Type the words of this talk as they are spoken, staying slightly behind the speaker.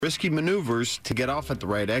risky maneuvers to get off at the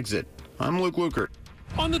right exit. I'm Luke Lukert.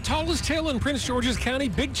 On the tallest hill in Prince George's County,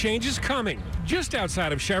 big changes coming. Just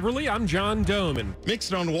outside of Cheverly, I'm John Doman.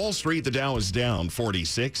 Mixed on Wall Street, the Dow is down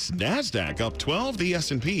 46, NASDAQ up 12, the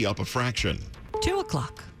S&P up a fraction. 2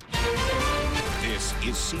 o'clock. This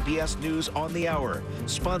is CBS News on the Hour,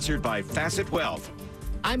 sponsored by Facet Wealth.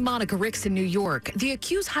 I'm Monica Ricks in New York. The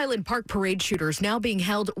accused Highland Park parade shooter is now being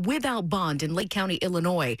held without bond in Lake County,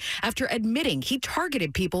 Illinois, after admitting he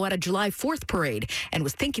targeted people at a July 4th parade and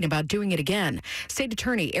was thinking about doing it again. State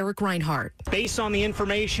Attorney Eric Reinhart. Based on the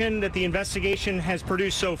information that the investigation has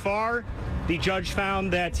produced so far, the judge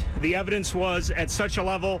found that the evidence was at such a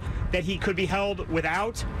level that he could be held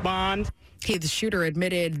without bond. The shooter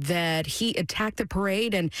admitted that he attacked the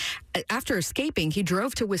parade, and after escaping, he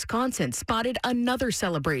drove to Wisconsin, spotted another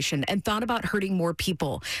celebration, and thought about hurting more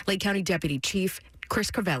people. Lake County Deputy Chief Chris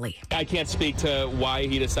Crivelli. I can't speak to why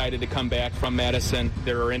he decided to come back from Madison.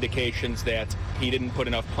 There are indications that he didn't put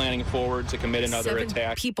enough planning forward to commit another attack.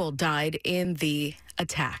 7 people died in the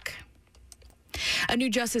attack. A new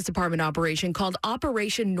Justice Department operation called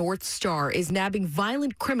Operation North Star is nabbing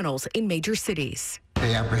violent criminals in major cities.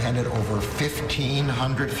 They apprehended over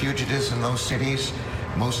 1,500 fugitives in those cities,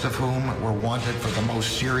 most of whom were wanted for the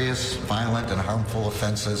most serious, violent, and harmful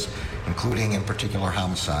offenses, including, in particular,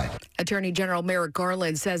 homicide. Attorney General Merrick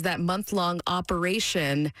Garland says that month-long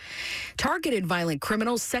operation targeted violent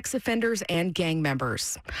criminals, sex offenders, and gang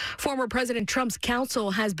members. Former President Trump's counsel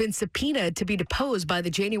has been subpoenaed to be deposed by the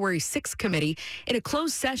January 6th committee in a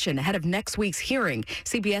closed session ahead of next week's hearing.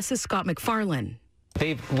 CBS's Scott McFarland.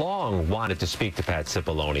 They've long wanted to speak to Pat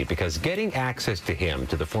Cipollone because getting access to him,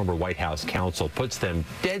 to the former White House counsel, puts them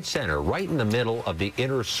dead center, right in the middle of the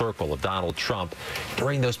inner circle of Donald Trump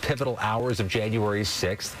during those pivotal hours of January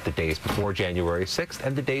 6th, the days before January 6th,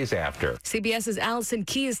 and the days after. CBS's Allison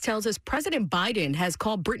Keyes tells us President Biden has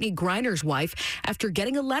called Brittany Griner's wife after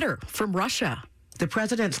getting a letter from Russia. The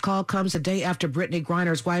president's call comes a day after Brittany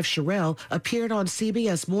Griner's wife, Sherelle, appeared on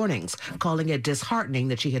CBS Mornings, calling it disheartening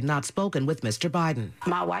that she had not spoken with Mr. Biden.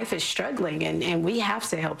 My wife is struggling, and we have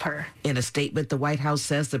to help her. In a statement, the White House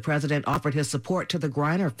says the president offered his support to the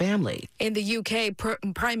Griner family. In the UK,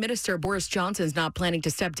 Prime Minister Boris Johnson's not planning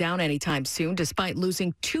to step down anytime soon, despite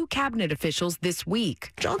losing 2 cabinet officials this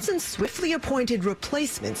week. Johnson swiftly appointed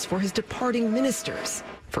replacements for his departing ministers.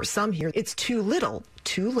 For some here, it's too little,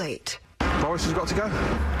 too late. Boris has got to go.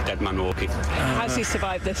 Dead man walking. How's he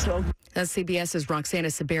survived this long? That's CBS's Roxana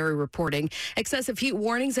Saberi reporting. Excessive heat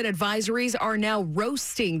warnings and advisories are now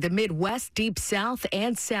roasting the Midwest, Deep South,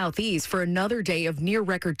 and Southeast for another day of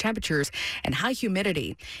near-record temperatures and high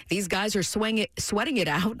humidity. These guys are sweating it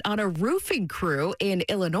out on a roofing crew in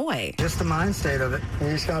Illinois. Just the mind state of it.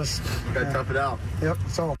 You just got to tough it out. Yep,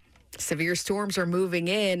 that's all. Severe storms are moving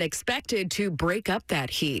in, expected to break up that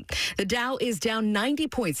heat. The Dow is down 90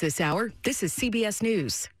 points this hour. This is CBS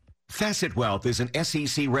News. Facet Wealth is an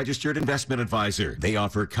SEC-registered investment advisor. They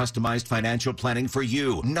offer customized financial planning for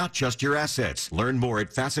you, not just your assets. Learn more at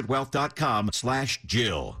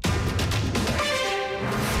facetwealth.com/Jill.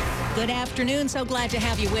 Good afternoon. So glad to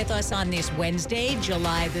have you with us on this Wednesday,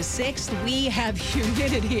 July the 6th. We have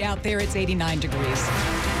humidity out there. It's 89 degrees.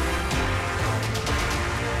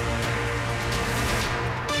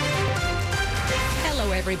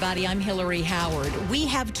 Hello, everybody. I'm Hillary Howard. We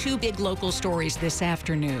have 2 big local stories this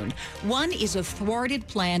afternoon. One is a thwarted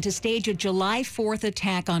plan to stage a July 4th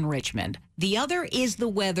attack on Richmond. The other is the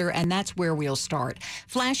weather, and that's where we'll start.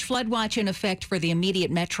 Flash flood watch in effect for the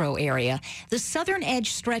immediate metro area. The southern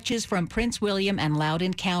edge stretches from Prince William and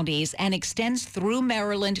Loudoun counties and extends through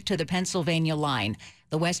Maryland to the Pennsylvania line.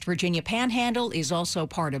 The West Virginia Panhandle is also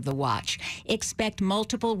part of the watch. Expect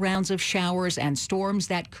multiple rounds of showers and storms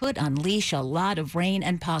that could unleash a lot of rain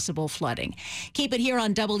and possible flooding. Keep it here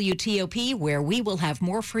on WTOP, where we will have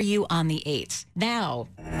more for you on the 8th. Now,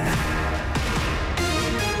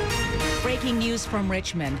 breaking news from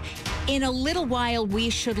Richmond. In a little while, we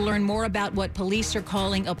should learn more about what police are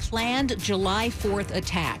calling a planned July 4th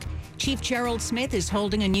attack. Chief Gerald Smith is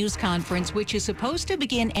holding a news conference which is supposed to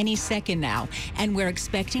begin any second now, and we're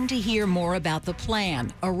expecting to hear more about the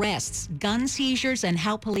plan, arrests, gun seizures, and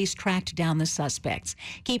how police tracked down the suspects.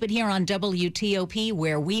 Keep it here on WTOP,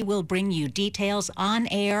 where we will bring you details on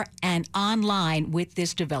air and online with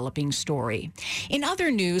this developing story. In other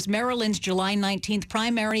news, Maryland's July 19th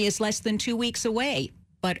primary is less than 2 weeks away.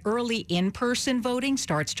 but early in-person voting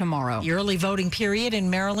starts tomorrow. The early voting period in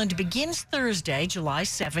Maryland begins Thursday, July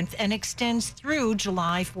 7th, and extends through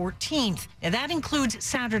July 14th. Now, that includes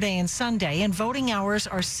Saturday and Sunday, and voting hours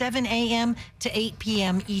are 7 a.m. to 8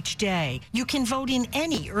 p.m. each day. You can vote in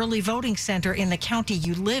any early voting center in the county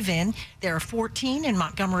you live in. There are 14 in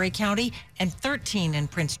Montgomery County and 13 in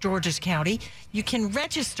Prince George's County. You can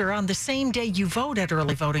register on the same day you vote at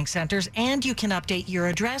early voting centers, and you can update your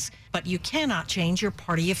address, but you cannot change your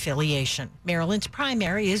party affiliation. Maryland's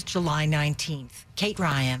primary is July 19th. Kate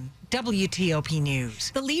Ryan, WTOP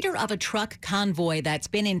News. The leader of a truck convoy that's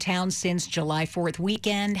been in town since July 4th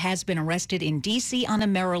weekend has been arrested in D.C. on a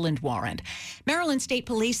Maryland warrant. Maryland State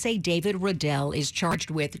Police say David Riddell is charged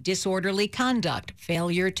with disorderly conduct,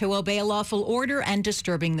 failure to obey a lawful order, and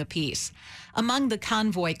disturbing the peace. Among the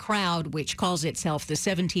convoy crowd, which calls itself the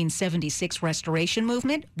 1776 Restoration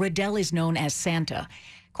Movement, Riddell is known as Santa.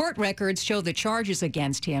 Court records show the charges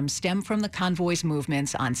against him stem from the convoy's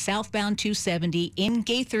movements on southbound 270 in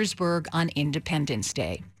Gaithersburg on Independence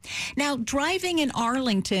Day. Now, driving in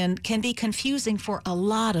Arlington can be confusing for a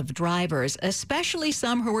lot of drivers, especially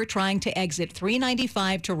some who are trying to exit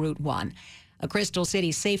 395 to Route 1. A Crystal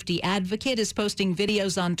City safety advocate is posting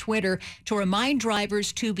videos on Twitter to remind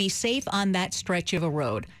drivers to be safe on that stretch of a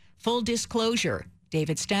road. Full disclosure,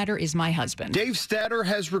 David Statter is my husband. Dave Statter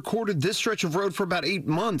has recorded this stretch of road for about 8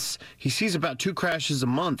 months. He sees about 2 crashes a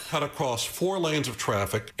month. Cut across 4 lanes of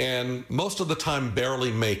traffic and most of the time barely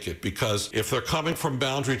make it because if they're coming from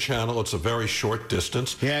Boundary Channel, it's a very short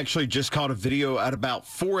distance. He actually just caught a video at about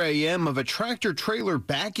 4 a.m. of a tractor trailer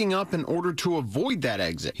backing up in order to avoid that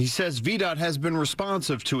exit. He says VDOT has been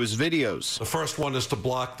responsive to his videos. The first one is to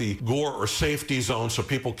block the gore or safety zone so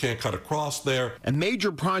people can't cut across there. A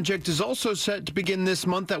major project is also set to begin this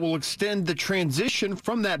month that will extend the transition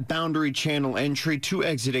from that Boundary Channel entry to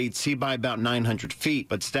exit 8C by about 900 feet.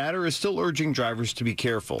 But Statter is still urging drivers to be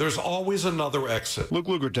careful. There's always another exit. Luke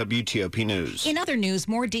Luger, WTOP News. In other news,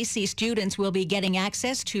 more D.C. students will be getting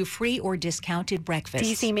access to free or discounted breakfast.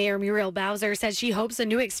 D.C. Mayor Muriel Bowser says she hopes a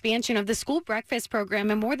new expansion of the school breakfast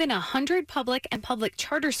program in more than 100 public and public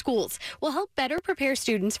charter schools will help better prepare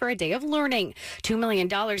students for a day of learning. $2 million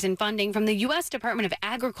in funding from the U.S. Department of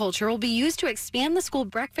Agriculture will be used to expand the school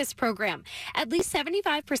breakfast program. At least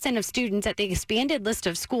 75% of students at the expanded list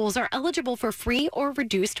of schools are eligible for free or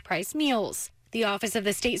reduced price meals. The Office of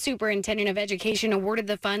the State Superintendent of Education awarded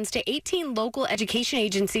the funds to 18 local education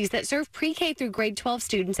agencies that serve pre-K through grade 12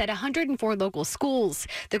 students at 104 local schools.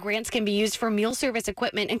 The grants can be used for meal service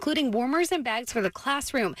equipment, including warmers and bags for the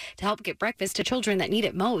classroom, to help get breakfast to children that need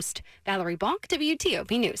it most. Valerie Bonk,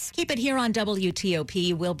 WTOP News. Keep it here on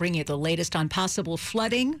WTOP. We'll bring you the latest on possible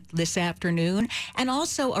flooding this afternoon. And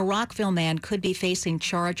also, a Rockville man could be facing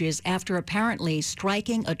charges after apparently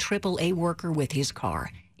striking a AAA worker with his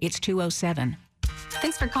car. It's 2:07.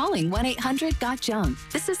 Thanks for calling 1-800-GOT-JUNK.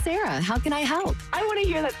 This is Sarah. How can I help? I want to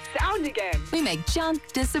hear that sound again. We make junk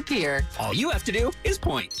disappear. All you have to do is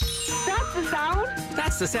point. That's the sound?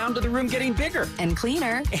 That's the sound of the room getting bigger. And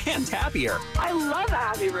cleaner. And happier. I love a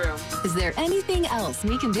happy room. Is there anything else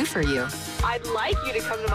we can do for you? I'd like you to come to